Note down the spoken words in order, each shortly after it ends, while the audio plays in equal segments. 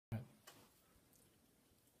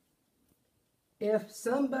if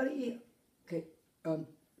somebody, okay,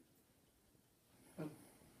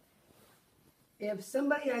 if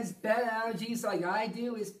somebody has bad allergies like I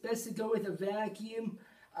do, it's best to go with a vacuum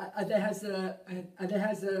that has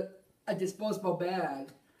a disposable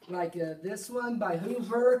bag, like this one by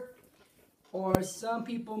Hoover, or some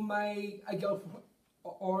people might might go for it,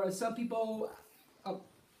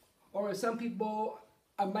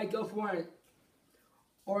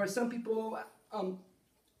 or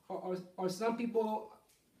some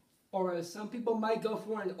people might go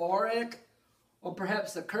for an Auric, or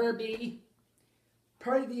perhaps a Kirby.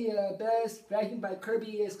 Probably the best vacuum by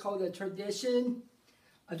Kirby is called a Tradition.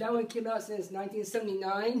 That one came out since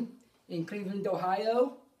 1979 in Cleveland,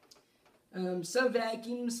 Ohio. Some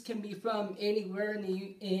vacuums can be from anywhere in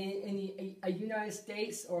the United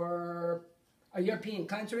States or European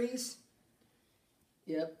countries.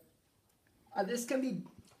 Yep. This can be,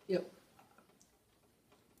 yep.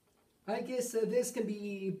 I guess this can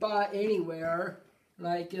be bought anywhere.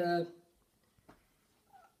 Like,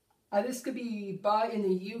 this could be bought in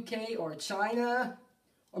the UK or China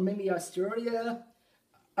or maybe Australia.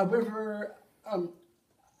 However,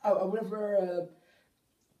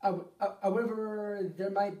 there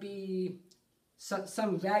might be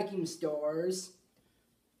some vacuum stores.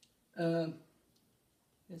 Let's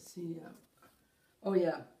see. Oh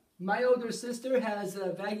yeah, my older sister has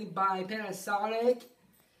a vacuum by Panasonic.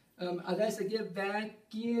 That's a good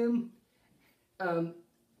vacuum.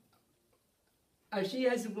 She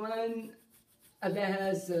has one that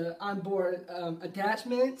has onboard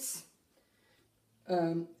attachments.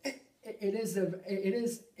 It is a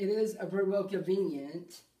very well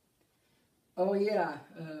convenient. Oh yeah.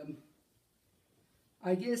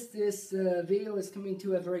 I guess this video is coming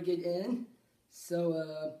to a very good end.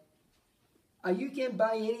 So you can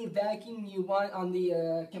buy any vacuum you want on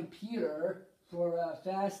the computer for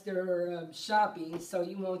faster shopping, so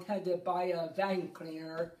you won't have to buy a vacuum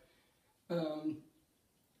cleaner.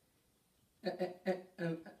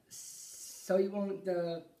 So you won't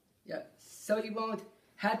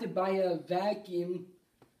have to buy a vacuum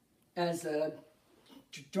as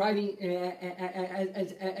driving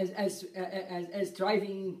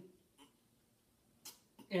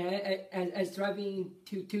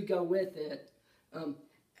to go with it,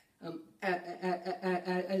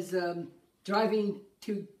 driving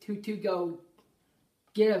to go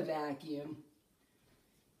get a vacuum.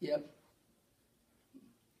 Yep.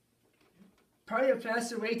 Probably a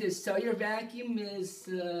faster way to sell your vacuum is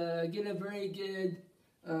get a very good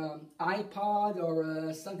iPod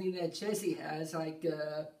or something that Jesse has, like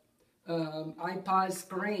iPod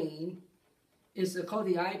screen. It's called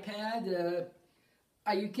the iPad.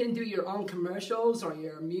 You can do your own commercials or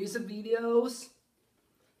your music videos.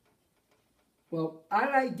 Well, I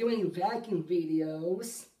like doing vacuum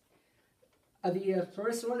videos. The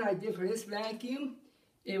first one I did for this vacuum,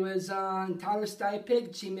 it was on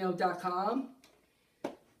tylerstypic@gmail.com.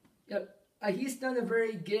 Yep. He's done a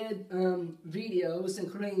very good videos,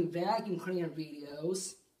 including vacuum cleaner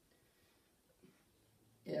videos.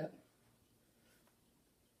 Yeah.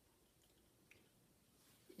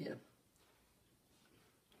 Yeah.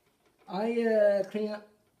 I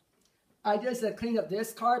just clean up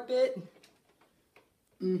this carpet.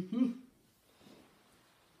 To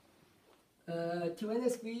end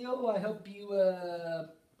this video, I hope you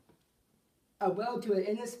to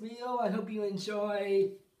end this video, I hope you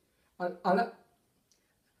enjoy. To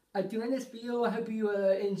end this video, I hope you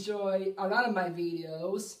enjoy a lot of my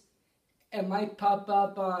videos. It might pop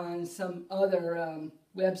up on some other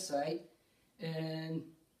website, and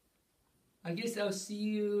I guess I'll see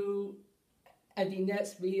you at the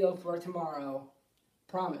next video for tomorrow.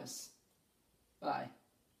 Promise. Bye.